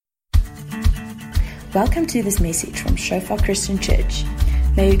Welcome to this message from Shofar Christian Church.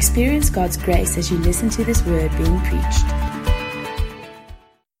 May you experience God's grace as you listen to this word being preached.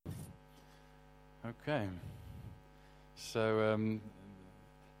 Okay. So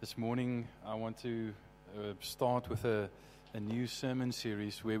this morning I want to start with a new sermon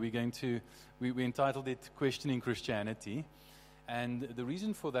series where we entitled it Questioning Christianity. And the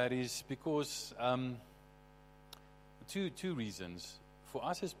reason for that is because two reasons. For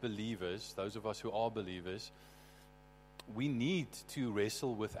us as believers, those of us who are believers, we need to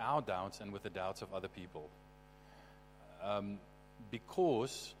wrestle with our doubts and with the doubts of other people.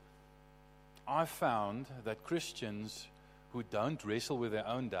 Because I've found that Christians who don't wrestle with their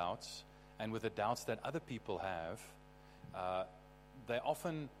own doubts and with the doubts that other people have, they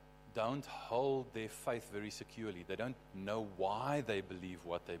often don't hold their faith very securely. They don't know why they believe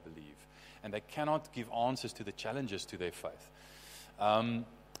what they believe. And they cannot give answers to the challenges to their faith.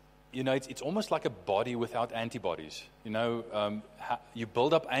 It's almost like a body without antibodies. You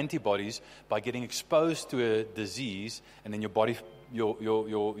build up antibodies by getting exposed to a disease, and then your body,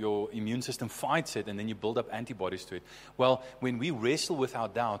 your immune system fights it, and then you build up antibodies to it. Well, when we wrestle with our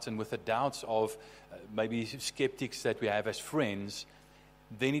doubts and with the doubts of maybe skeptics that we have as friends,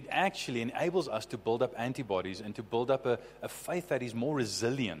 then it actually enables us to build up antibodies and to build up a faith that is more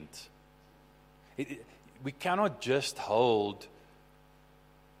resilient. We cannot just hold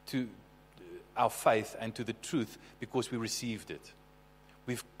to our faith and to the truth because we received it.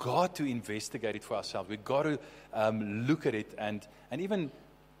 We've got to investigate it for ourselves. We've got to look at it and even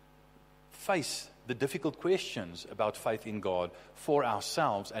face the difficult questions about faith in God for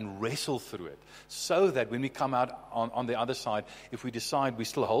ourselves and wrestle through it, so that when we come out on the other side, if we decide we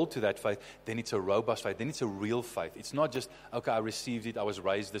still hold to that faith, then it's a robust faith, then it's a real faith. It's not just, okay, I received it, I was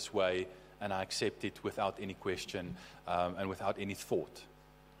raised this way, and I accept it without any question and without any thought.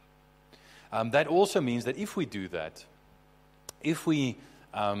 That also means that if we do that, if we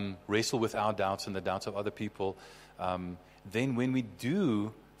wrestle with our doubts and the doubts of other people, then when we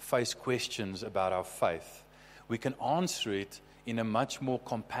do face questions about our faith, we can answer it in a much more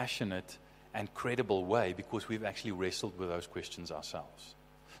compassionate and credible way because we've actually wrestled with those questions ourselves.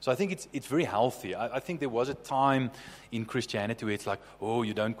 So I think it's very healthy. I think there was a time in Christianity where it's like, oh,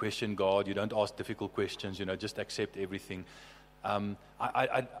 you don't question God, you don't ask difficult questions, just accept everything.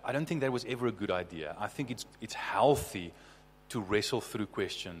 I don't think that was ever a good idea. I think it's healthy to wrestle through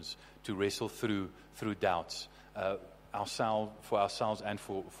questions, to wrestle through doubts, for ourselves and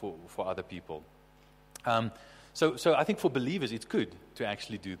for other people. So I think for believers it's good to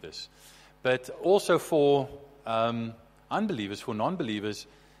actually do this, but also for unbelievers, for non-believers,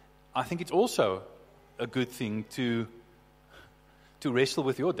 I think it's also a good thing to wrestle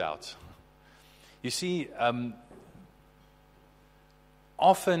with your doubts. You see.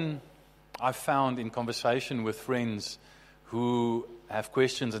 Often I've found in conversation with friends who have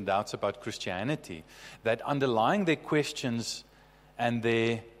questions and doubts about Christianity that underlying their questions and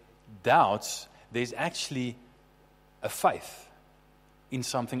their doubts, there's actually a faith in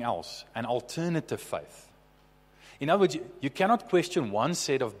something else, an alternative faith. In other words, you cannot question one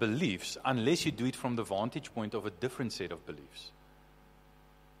set of beliefs unless you do it from the vantage point of a different set of beliefs.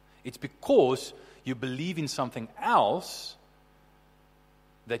 It's because you believe in something else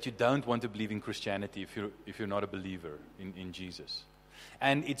that you don't want to believe in Christianity if you're not a believer in Jesus.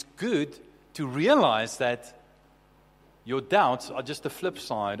 And it's good to realize that your doubts are just the flip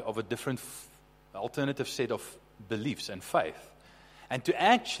side of a different alternative set of beliefs and faith. And to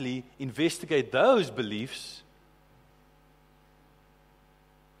actually investigate those beliefs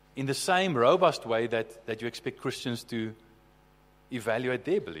in the same robust way that you expect Christians to evaluate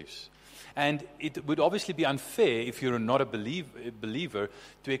their beliefs. And it would obviously be unfair if you're not a believer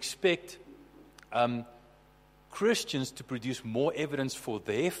to expect Christians to produce more evidence for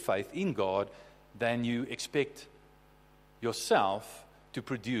their faith in God than you expect yourself to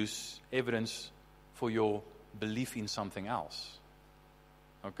produce evidence for your belief in something else.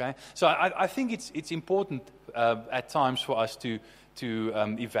 Okay? So I think it's important at times for us to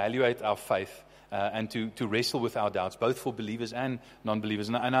evaluate our faith and to wrestle with our doubts, both for believers and non-believers.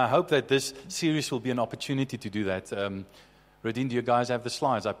 And I hope that this series will be an opportunity to do that. Radine, do you guys have the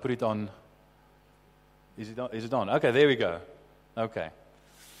slides? I put it on. Is it on? Okay, there we go. Okay.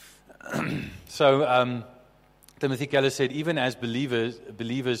 So Timothy Keller said, even as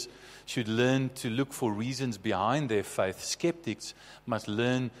believers should learn to look for reasons behind their faith, skeptics must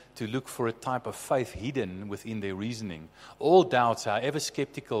learn to look for a type of faith hidden within their reasoning. All doubts, however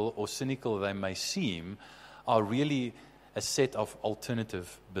skeptical or cynical they may seem, are really a set of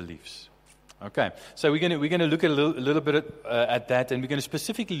alternative beliefs. Okay, so we're going to look at a little bit at that, and we're going to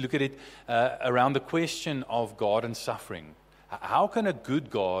specifically look at it around the question of God and suffering. How can a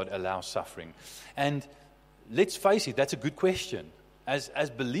good God allow suffering? And let's face it, that's a good question. As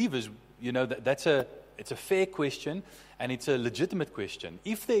believers, it's a fair question, and it's a legitimate question.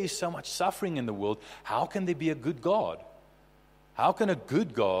 If there is so much suffering in the world, how can there be a good God? How can a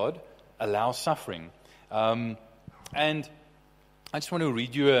good God allow suffering? And I just want to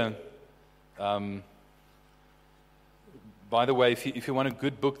read you by the way, if you want a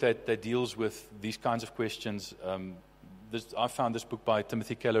good book that deals with these kinds of questions, I found this book by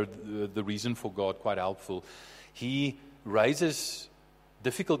Timothy Keller, The Reason for God, quite helpful. He raises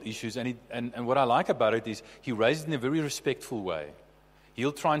difficult issues, and what I like about it is he raises it in a very respectful way.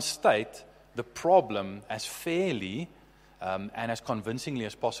 He'll try and state the problem as fairly and as convincingly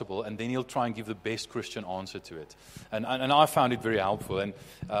as possible, and then he'll try and give the best Christian answer to it. And I found it very helpful.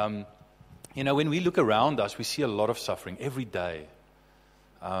 And when we look around us, we see a lot of suffering every day.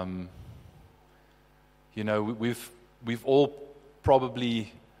 We've all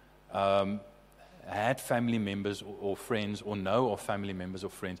probably had family members or friends, or know of family members or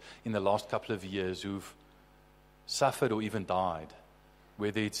friends in the last couple of years who've suffered or even died,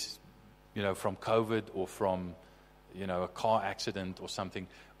 whether it's from COVID or from a car accident or something.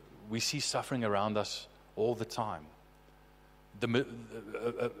 We see suffering around us all the time.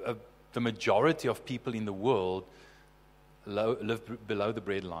 The majority of people in the world live below the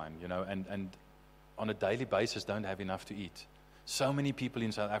breadline, and on a daily basis don't have enough to eat. So many people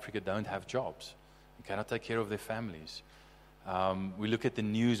in South Africa don't have jobs and cannot take care of their families. We look at the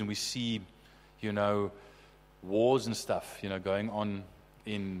news and we see, wars and stuff, going on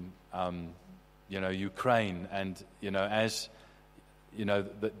in, Ukraine, and as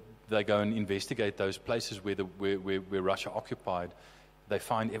they go and investigate those places where Russia occupied, they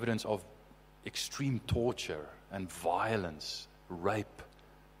find evidence of extreme torture and violence, rape,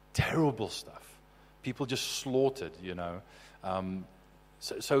 terrible stuff. People just slaughtered,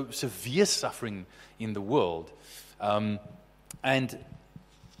 So severe suffering in the world. And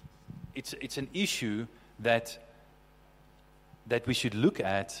it's an issue that we should look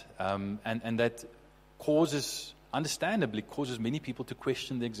at, and that understandably causes many people to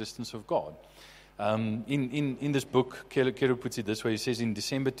question the existence of God. In this book, Keller puts it this way. He says, in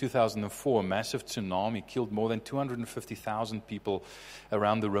December 2004, a massive tsunami killed more than 250,000 people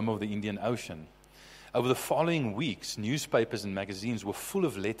around the rim of the Indian Ocean. Over the following weeks, newspapers and magazines were full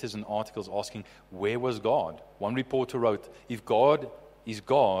of letters and articles asking, where was God? One reporter wrote, if God is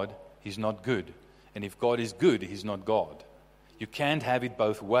God, he's not good. And if God is good, he's not God. You can't have it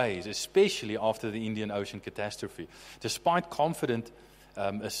both ways, especially after the Indian Ocean catastrophe. Despite confident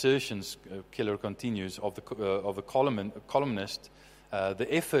assertions, Keller continues, of the columnist, the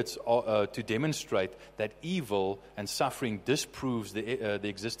efforts to demonstrate that evil and suffering disproves the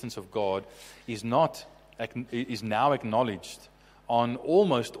existence of God is now acknowledged on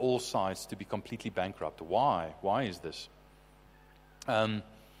almost all sides to be completely bankrupt. Why? Why is this?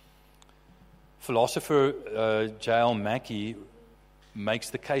 Philosopher J.L. Mackie makes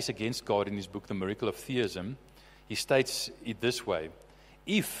the case against God in his book, The Miracle of Theism. He states it this way: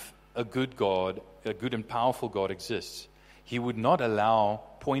 if a good God, a good and powerful God exists, he would not allow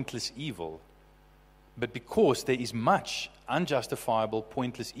pointless evil. But because there is much unjustifiable,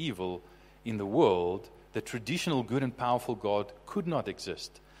 pointless evil in the world, the traditional good and powerful God could not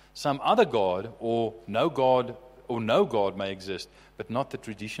exist. Some other God or no God may exist, but not the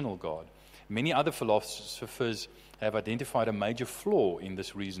traditional God. Many other philosophers have identified a major flaw in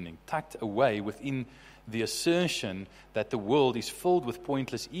this reasoning, tucked away within the assertion that the world is filled with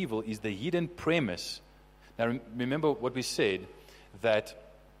pointless evil is the hidden premise. Now, remember what we said, that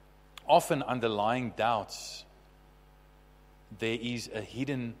often underlying doubts, there is a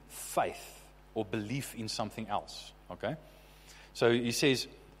hidden faith or belief in something else. Okay? So he says,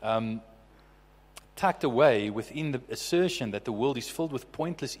 tucked away within the assertion that the world is filled with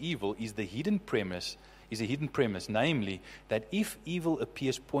pointless evil is a hidden premise, namely that if evil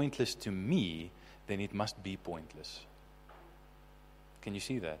appears pointless to me, then it must be pointless. Can you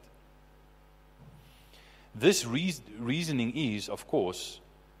see that? This reasoning is, of course,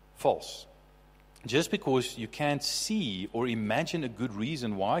 false. Just because you can't see or imagine a good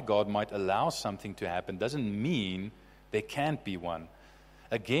reason why God might allow something to happen doesn't mean there can't be one.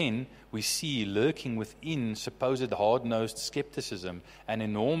 Again, we see lurking within supposed hard-nosed skepticism an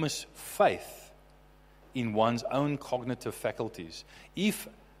enormous faith in one's own cognitive faculties. If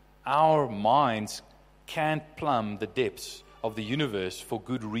our minds can't plumb the depths of the universe for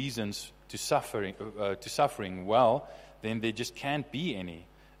good reasons to suffering, well, then there just can't be any.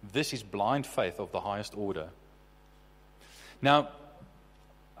 This is blind faith of the highest order. Now,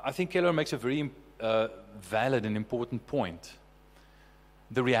 I think Keller makes a very valid and important point.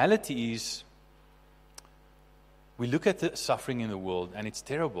 The reality is, we look at the suffering in the world, and it's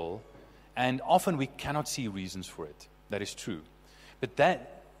terrible, and often we cannot see reasons for it. That is true. But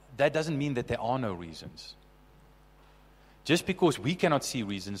that doesn't mean that there are no reasons. Just because we cannot see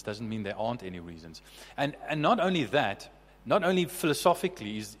reasons doesn't mean there aren't any reasons. And not only that, not only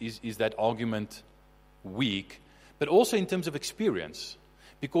philosophically is that argument weak, but also in terms of experience.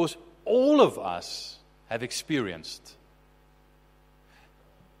 Because all of us have experienced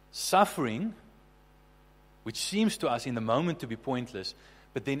suffering, which seems to us in the moment to be pointless,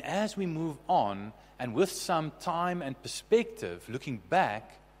 but then as we move on, and with some time and perspective, looking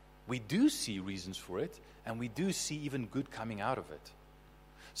back, we do see reasons for it, and we do see even good coming out of it.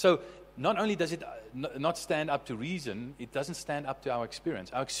 So not only does it not stand up to reason, it doesn't stand up to our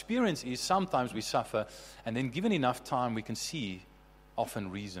experience. Our experience is sometimes we suffer, and then given enough time, we can see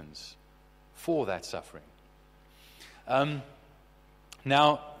often reasons for that suffering.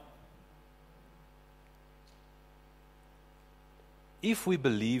 Now, if we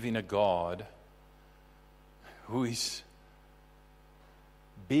believe in a God who is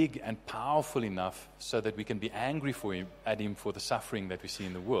big and powerful enough so that we can be angry at him for the suffering that we see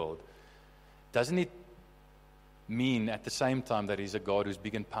in the world, doesn't it mean at the same time that he's a God who's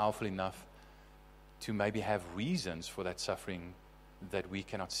big and powerful enough to maybe have reasons for that suffering that we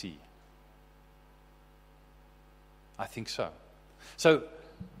cannot see? I think so. So,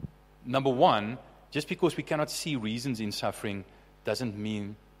 number one, just because we cannot see reasons in suffering doesn't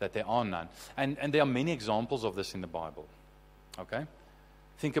mean that there are none. And there are many examples of this in the Bible. Okay?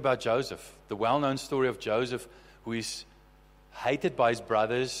 Think about Joseph, the well-known story of Joseph, who is hated by his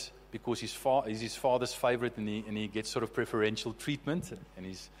brothers because he's his father's favorite, and he gets sort of preferential treatment. And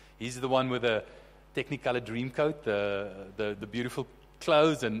he's the one with the Technicolor Dreamcoat, the beautiful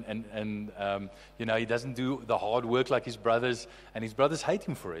clothes, and he doesn't do the hard work like his brothers, and his brothers hate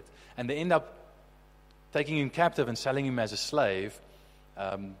him for it. And they end up taking him captive and selling him as a slave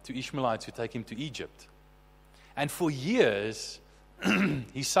to Ishmaelites who take him to Egypt. And for years,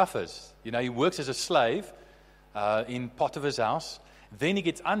 he suffers. He works as a slave in Potiphar's house. Then he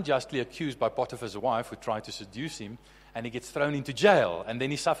gets unjustly accused by Potiphar's wife, who tried to seduce him, and he gets thrown into jail. And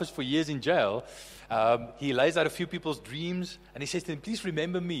then he suffers for years in jail. He lays out a few people's dreams, and he says to them, "Please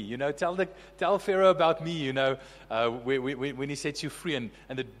remember me. Tell Pharaoh about me. When he sets you free." And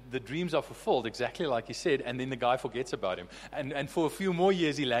the dreams are fulfilled exactly like he said. And then the guy forgets about him. And for a few more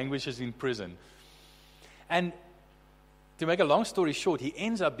years, he languishes in prison. And to make a long story short, he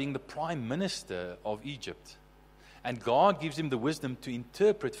ends up being the prime minister of Egypt. And God gives him the wisdom to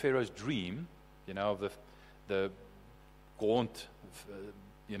interpret Pharaoh's dream, of the gaunt,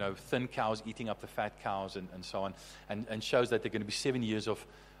 thin cows eating up the fat cows and so on, and shows that there are going to be 7 years of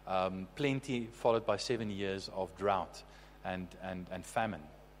plenty followed by 7 years of drought and famine.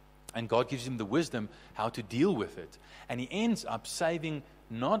 And God gives him the wisdom how to deal with it. And he ends up saving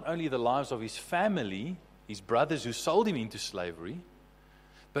not only the lives of his family, his brothers who sold him into slavery,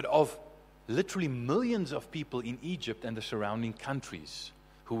 but of literally millions of people in Egypt and the surrounding countries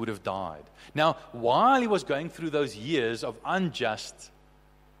who would have died. Now, while he was going through those years of unjust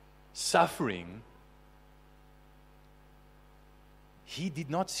suffering, he did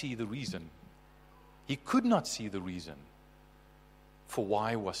not see the reason. He could not see the reason for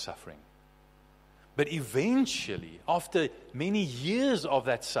why he was suffering. But eventually, after many years of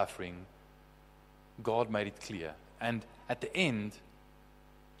that suffering, God made it clear. And at the end,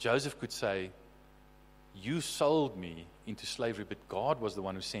 Joseph could say, "You sold me into slavery, but God was the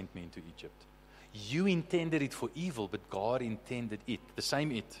one who sent me into Egypt. You intended it for evil, but God intended it, the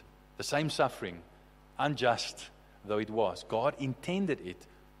same suffering, unjust though it was. God intended it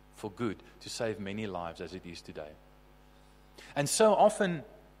for good, to save many lives as it is today." And so often,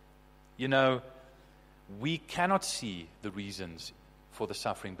 we cannot see the reasons for the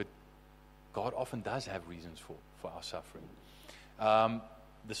suffering, but God often does have reasons for our suffering.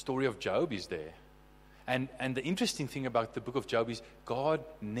 The story of Job is there. And the interesting thing about the book of Job is God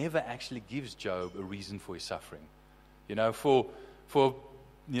never actually gives Job a reason for his suffering. For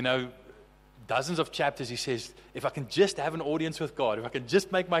dozens of chapters he says, if I can just have an audience with God, if I can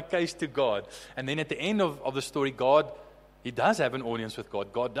just make my case to God. And then at the end of the story, he does have an audience with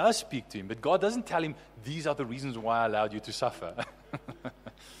God. God does speak to him, but God doesn't tell him, these are the reasons why I allowed you to suffer.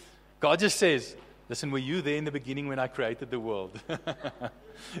 God just says, listen, were you there in the beginning when I created the world?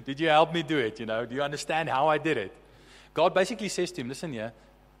 Did you help me do it? Do you understand how I did it? God basically says to him, listen,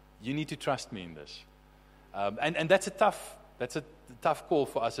 you need to trust me in this. And that's a That's a tough call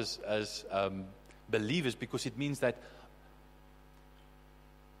for us as believers, because it means that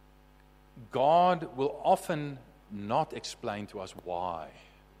God will often not explain to us why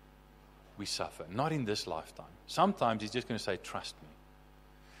we suffer. Not in this lifetime. Sometimes He's just going to say, trust me.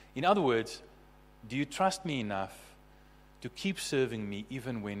 In other words, do you trust me enough to keep serving me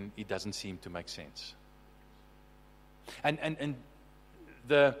even when it doesn't seem to make sense? And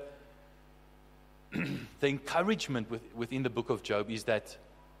the the encouragement within the book of Job is that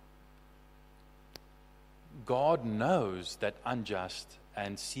God knows that unjust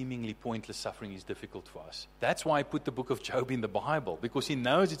and seemingly pointless suffering is difficult for us. That's why I put the book of Job in the Bible, because He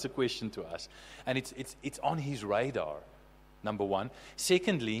knows it's a question to us. And it's on His radar, number one.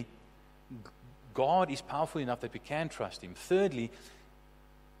 Secondly, God is powerful enough that we can trust Him. Thirdly,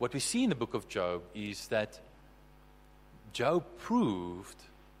 what we see in the book of Job is that Job proved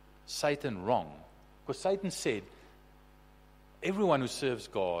Satan wrong. Because Satan said, everyone who serves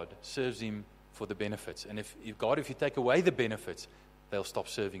God serves Him for the benefits. And if you take away the benefits, they'll stop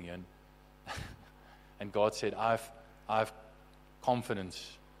serving you. And God said, I have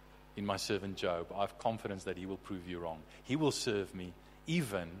confidence in my servant Job. I have confidence that he will prove you wrong. He will serve me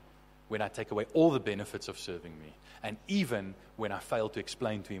even when I take away all the benefits of serving me. And even when I fail to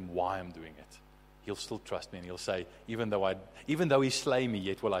explain to him why I'm doing it. He'll still trust me, and he'll say, even though he slay me,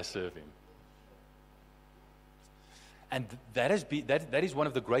 yet will I serve him. And that is one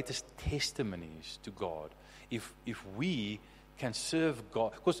of the greatest testimonies to God. If we can serve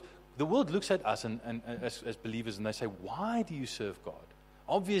God, because the world looks at us and as believers, and they say, why do you serve God?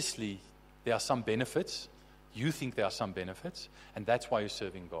 Obviously, there are some benefits. You think there are some benefits, and that's why you're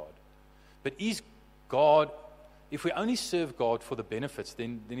serving God. But is God, if we only serve God for the benefits,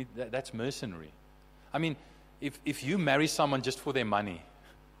 then that's mercenary. I mean, if you marry someone just for their money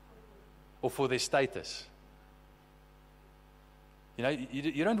or for their status,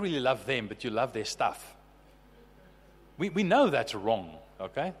 you don't really love them, but you love their stuff. We know that's wrong,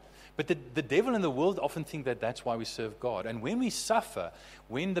 okay? But the devil and the world often think that that's why we serve God. And when we suffer,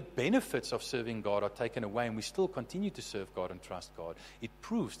 when the benefits of serving God are taken away and we still continue to serve God and trust God, it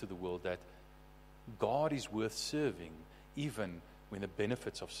proves to the world that God is worth serving even when the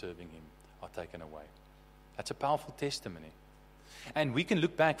benefits of serving Him are taken away. That's a powerful testimony. And we can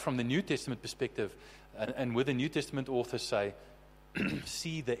look back from the New Testament perspective and with the New Testament authors say,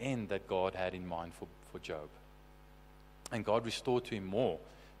 see the end that God had in mind for Job. And God restored to him more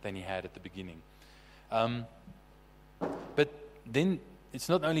than he had at the beginning. But then it's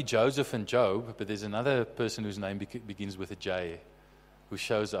not only Joseph and Job, but there's another person whose name begins with a J who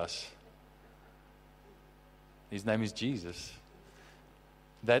shows us. His name is Jesus.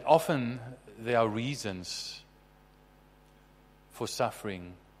 That often there are reasons for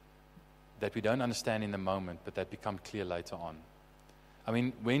suffering that we don't understand in the moment, but that become clear later on. I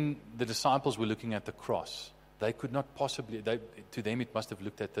mean, when the disciples were looking at the cross, they could not possibly, to them it must have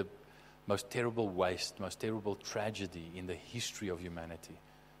looked at the most terrible waste, most terrible tragedy in the history of humanity.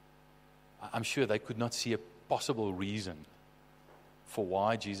 I'm sure they could not see a possible reason for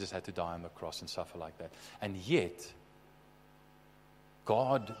why Jesus had to die on the cross and suffer like that. And yet,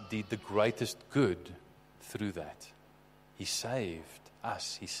 God did the greatest good through that. He saved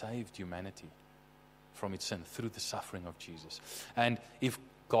us. He saved humanity from its sin through the suffering of Jesus. And if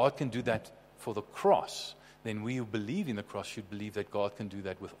God can do that for the cross, then we who believe in the cross should believe that God can do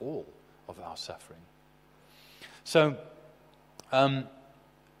that with all of our suffering. So,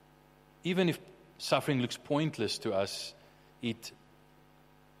 even if suffering looks pointless to us, it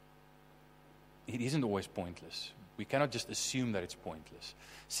isn't always pointless. We cannot just assume that it's pointless.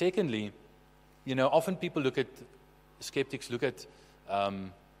 Secondly, often people skeptics look at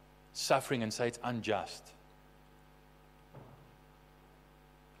suffering and say it's unjust.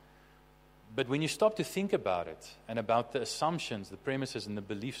 But when you stop to think about it and about the assumptions, the premises, and the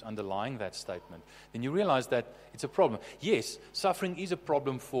beliefs underlying that statement, then you realize that it's a problem. Yes, suffering is a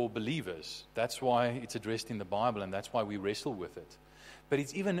problem for believers. That's why it's addressed in the Bible, and that's why we wrestle with it. But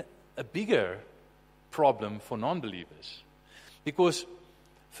it's even a bigger problem for non-believers. Because,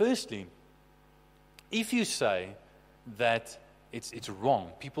 firstly, if you say that it's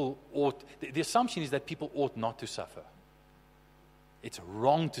wrong, the assumption is that people ought not to suffer. It's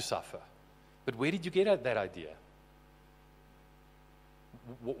wrong to suffer. But where did you get that idea?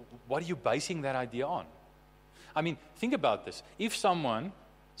 What are you basing that idea on? I mean, think about this. If someone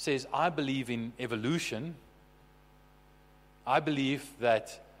says, I believe in evolution, I believe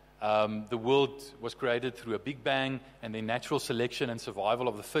that the world was created through a big bang and then natural selection and survival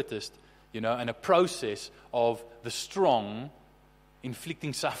of the fittest, and a process of the strong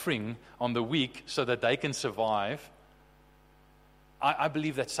inflicting suffering on the weak so that they can survive, I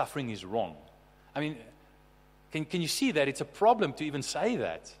believe that suffering is wrong. I mean, can you see that it's a problem to even say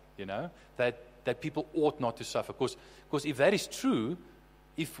that, that people ought not to suffer? Because if that is true,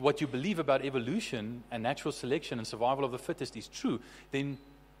 if what you believe about evolution and natural selection and survival of the fittest is true, then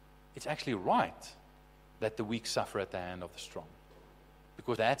it's actually right that the weak suffer at the hand of the strong.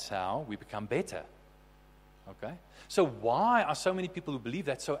 Because that's how we become better. Okay? So why are so many people who believe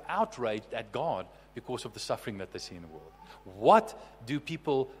that so outraged at God because of the suffering that they see in the world? What do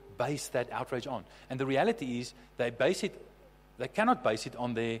people base that outrage on? And the reality is they cannot base it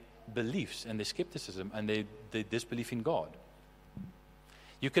on their beliefs and their skepticism and their disbelief in God.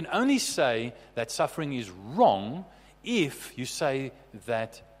 You can only say that suffering is wrong if you say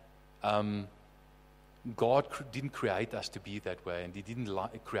that God didn't create us to be that way, and He didn't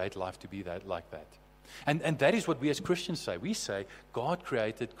create life to be like that. And that is what we as Christians say. We say God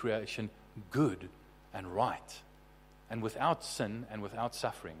created creation good and right, and without sin and without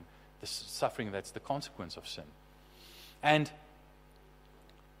suffering. The suffering, that's the consequence of sin. And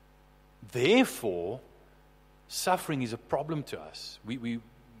therefore, suffering is a problem to us.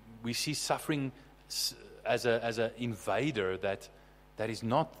 We see suffering as an invader that is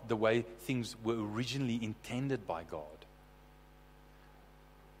not the way things were originally intended by God.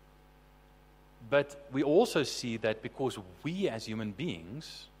 But we also see that because we as human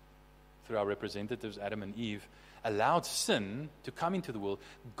beings, through our representatives Adam and Eve, allowed sin to come into the world,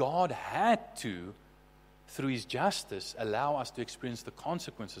 God had to, through His justice, allow us to experience the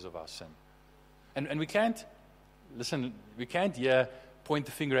consequences of our sin. And we can't here point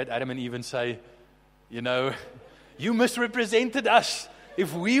the finger at Adam and Eve and say, you misrepresented us.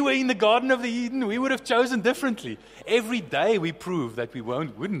 If we were in the Garden of Eden, we would have chosen differently. Every day we prove that we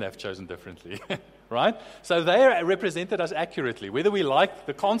wouldn't have chosen differently, right? So they represented us accurately. Whether we like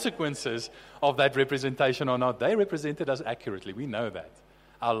the consequences of that representation or not, they represented us accurately. We know that.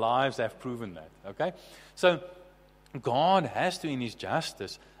 Our lives have proven that, okay? So God has to, in His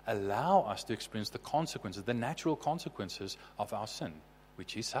justice, allow us to experience the consequences, the natural consequences of our sin,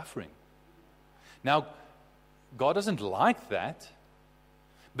 which is suffering. Now, God doesn't like that,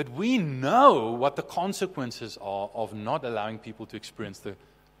 but we know what the consequences are of not allowing people to experience the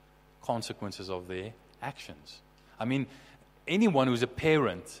consequences of their actions. I mean, anyone who's a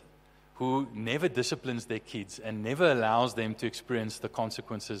parent who never disciplines their kids and never allows them to experience the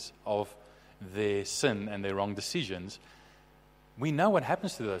consequences of their sin and their wrong decisions, we know what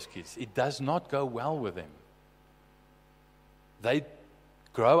happens to those kids. It does not go well with them. They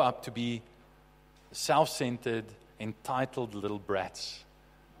grow up to be self-centered, entitled little brats.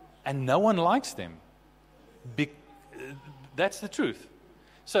 And no one likes them. That's the truth.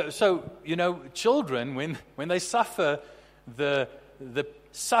 So children, when they suffer the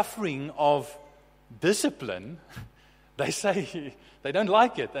suffering of discipline, they say they don't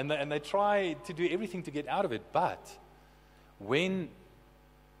like it, and they try to do everything to get out of it. But when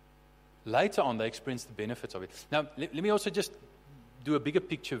later on they experience the benefits of it. Now, let me also just do a bigger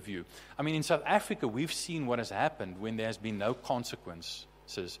picture view. I mean, in South Africa, we've seen what has happened when there has been no consequences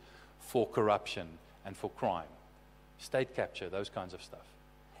for corruption and for crime, state capture, those kinds of stuff.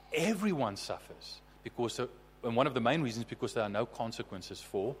 Everyone suffers and one of the main reasons because there are no consequences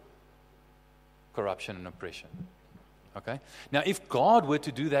for corruption and oppression. Okay? Now, if God were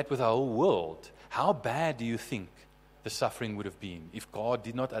to do that with the whole world, how bad do you think the suffering would have been if God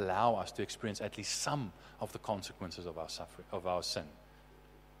did not allow us to experience at least some of the consequences of our suffering, of our sin?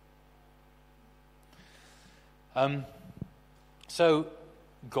 So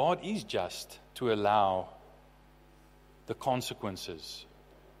God is just to allow the consequences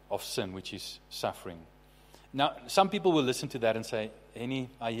of sin, which is suffering. Now, some people will listen to that and say, Henny,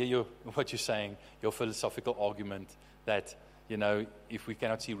 I hear what you're saying, your philosophical argument that, if we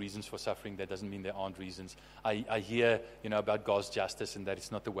cannot see reasons for suffering, that doesn't mean there aren't reasons. I hear, about God's justice and that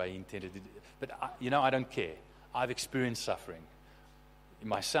it's not the way He intended it. But, I don't care. I've experienced suffering in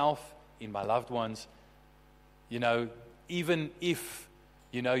myself, in my loved ones. Even if,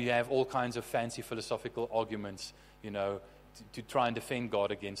 you have all kinds of fancy philosophical arguments, to try and defend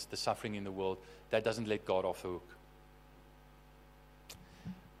God against the suffering in the world, that doesn't let God off the hook.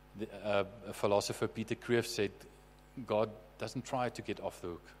 A philosopher, Peter Kreeft, said, God doesn't try to get off the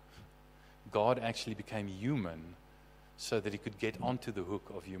hook. God actually became human so that He could get onto the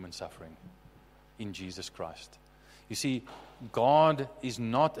hook of human suffering in Jesus Christ. You see, God is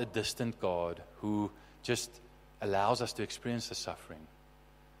not a distant God who just allows us to experience the suffering.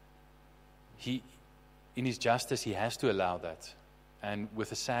 In His justice, He has to allow that. And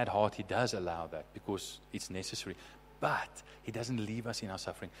with a sad heart, He does allow that because it's necessary. But He doesn't leave us in our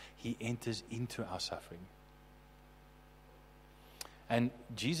suffering. He enters into our suffering. And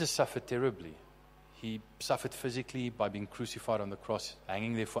Jesus suffered terribly. He suffered physically by being crucified on the cross,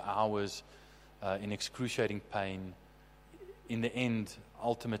 hanging there for hours in excruciating pain. In the end,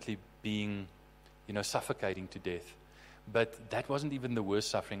 ultimately being, suffocating to death. But that wasn't even the worst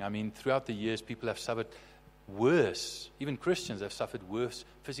suffering. I mean, throughout the years, people have suffered worse. Even Christians have suffered worse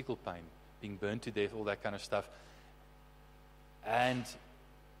physical pain, being burned to death, all that kind of stuff. And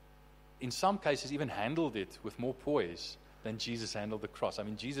in some cases, even handled it with more poise than Jesus handled the cross. I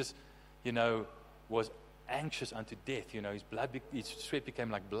mean, Jesus, was anxious unto death. His sweat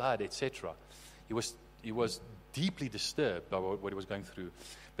became like blood, etc. He was deeply disturbed by what he was going through.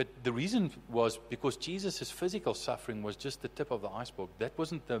 But the reason was because Jesus' physical suffering was just the tip of the iceberg. That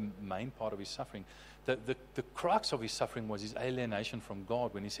wasn't the main part of his suffering. The crux of his suffering was his alienation from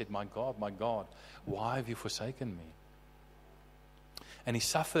God when he said, my God, why have you forsaken me? And he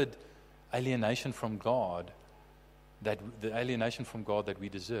suffered alienation from God, the alienation from God that we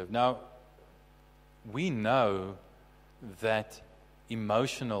deserve. Now, we know that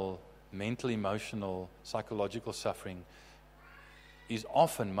mental, emotional, psychological suffering is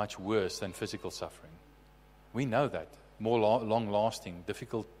often much worse than physical suffering. We know that. More long-lasting,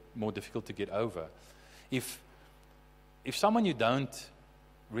 more difficult to get over. If someone you don't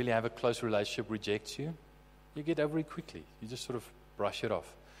really have a close relationship rejects you, you get over it quickly. You just sort of brush it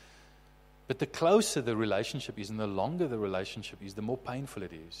off. But the closer the relationship is and the longer the relationship is, the more painful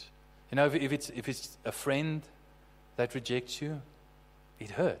it is. If it's a friend that rejects you,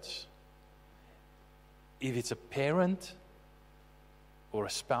 it hurts. If it's a parent or a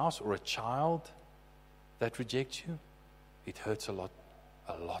spouse or a child that rejects you, it hurts a lot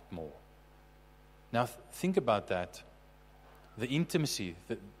more. Now think about that. The intimacy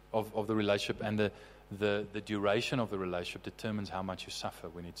of the relationship and the duration of the relationship determines how much you suffer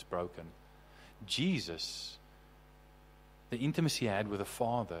when it's broken. Jesus, the intimacy he had with the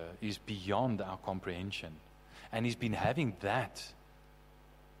Father is beyond our comprehension. And he's been having that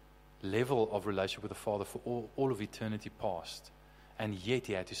level of relationship with the Father for all of eternity past. And yet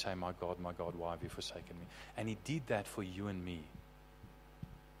he had to say, my God, why have you forsaken me? And he did that for you and me,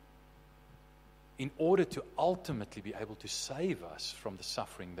 in order to ultimately be able to save us from the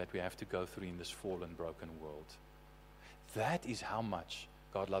suffering that we have to go through in this fallen, broken world. That is how much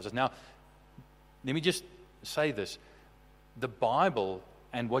God loves us. Now, let me just say this. The Bible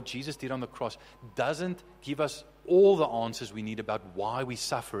and what Jesus did on the cross doesn't give us all the answers we need about why we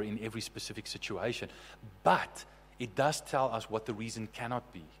suffer in every specific situation. But it does tell us what the reason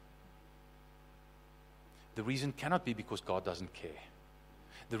cannot be. The reason cannot be because God doesn't care.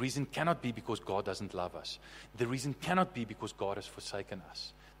 The reason cannot be because God doesn't love us. The reason cannot be because God has forsaken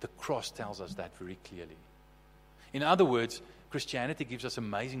us. The cross tells us that very clearly. In other words, Christianity gives us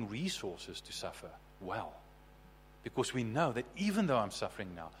amazing resources to suffer well. Because we know that even though I'm suffering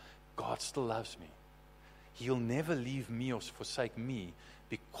now, God still loves me. He'll never leave me or forsake me,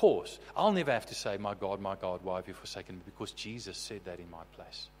 because I'll never have to say, my God, why have you forsaken me? Because Jesus said that in my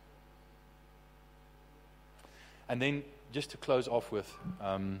place. And then, just to close off with,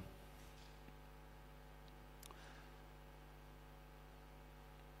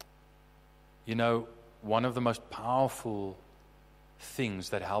 one of the most powerful things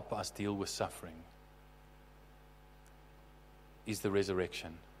that help us deal with suffering is the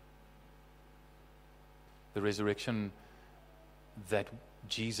resurrection. The resurrection that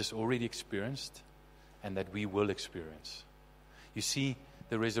Jesus already experienced and that we will experience. You see,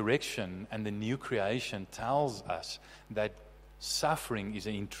 the resurrection and the new creation tells us that suffering is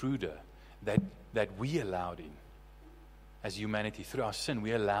an intruder that we allowed in. As humanity, through our sin,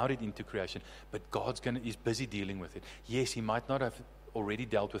 we allowed it into creation. But God is busy dealing with it. Yes, He might not have already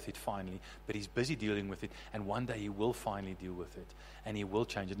dealt with it finally, but He's busy dealing with it. And one day He will finally deal with it. And He will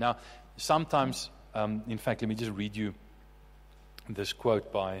change it. Now, sometimes, in fact, let me just read you this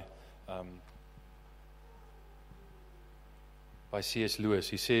quote by C.S. Lewis.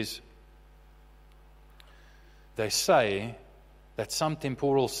 He says, they say that of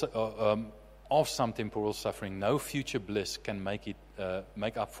some temporal suffering, no future bliss can make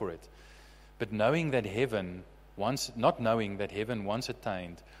up for it. But not knowing that heaven, once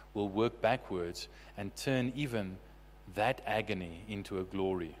attained, will work backwards and turn even that agony into a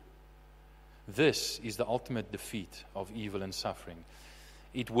glory. This is the ultimate defeat of evil and suffering.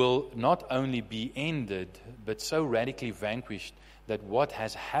 It will not only be ended, but so radically vanquished that what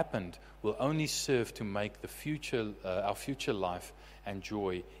has happened will only serve to make our future life and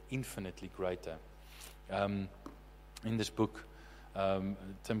joy infinitely greater. In this book,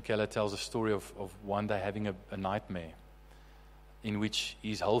 Tim Keller tells a story of one day having a nightmare in which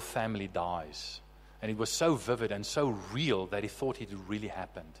his whole family dies. And it was so vivid and so real that he thought it really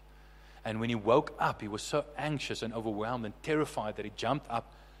happened. And when he woke up, he was so anxious and overwhelmed and terrified that he jumped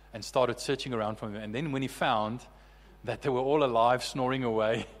up and started searching around for him. And then when he found that they were all alive, snoring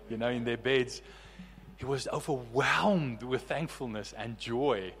away, in their beds, he was overwhelmed with thankfulness and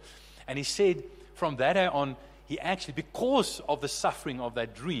joy. And he said from that day on, he actually, because of the suffering of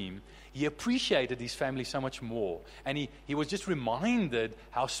that dream, he appreciated his family so much more. And he was just reminded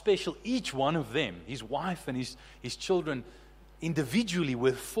how special each one of them, his wife and his children, individually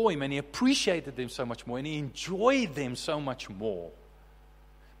were for him. And he appreciated them so much more. And he enjoyed them so much more.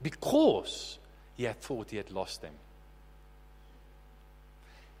 Because he had thought he had lost them.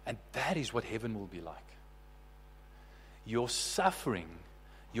 And that is what heaven will be like. Your suffering,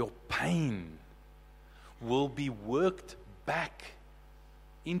 your pain will be worked back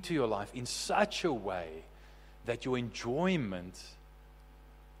into your life in such a way that your enjoyment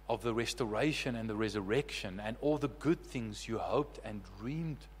of the restoration and the resurrection and all the good things you hoped and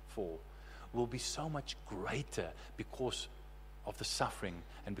dreamed for will be so much greater because of the suffering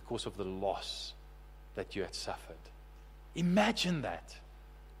and because of the loss that you had suffered. Imagine that.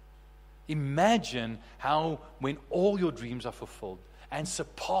 Imagine how when all your dreams are fulfilled and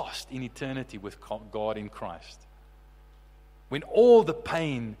surpassed in eternity with God in Christ, when all the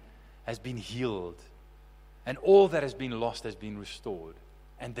pain has been healed and all that has been lost has been restored,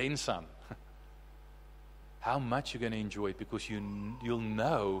 and then some, how much you're going to enjoy it, because you'll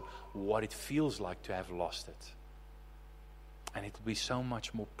know what it feels like to have lost it. And it will be so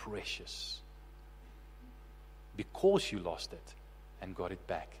much more precious because you lost it and got it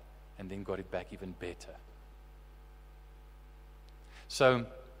back, and then got it back even better. So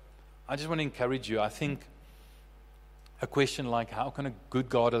I just want to encourage you. I think a question like, how can a good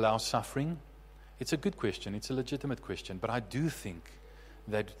God allow suffering? It's a good question. It's a legitimate question. But I do think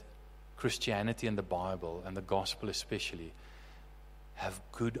that Christianity and the Bible and the gospel especially have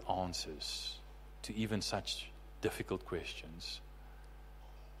good answers to even such difficult questions.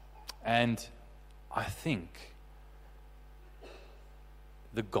 And I think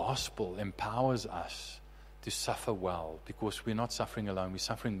the gospel empowers us to suffer well, because we're not suffering alone, we're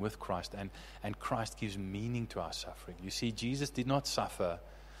suffering with Christ, and Christ gives meaning to our suffering. You see, Jesus did not suffer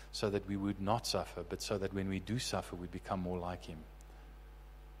so that we would not suffer, but so that when we do suffer, we become more like Him.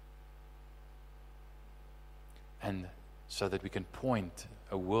 And so that we can point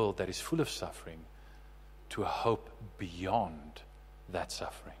a world that is full of suffering to a hope beyond that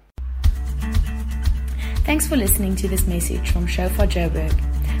suffering. Thanks for listening to this message from Shofar Joburg.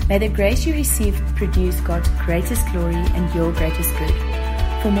 May the grace you receive produce God's greatest glory and your greatest good.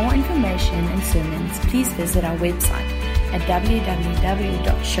 For more information and sermons, please visit our website at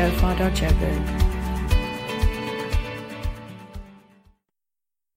www.shofar.joburg.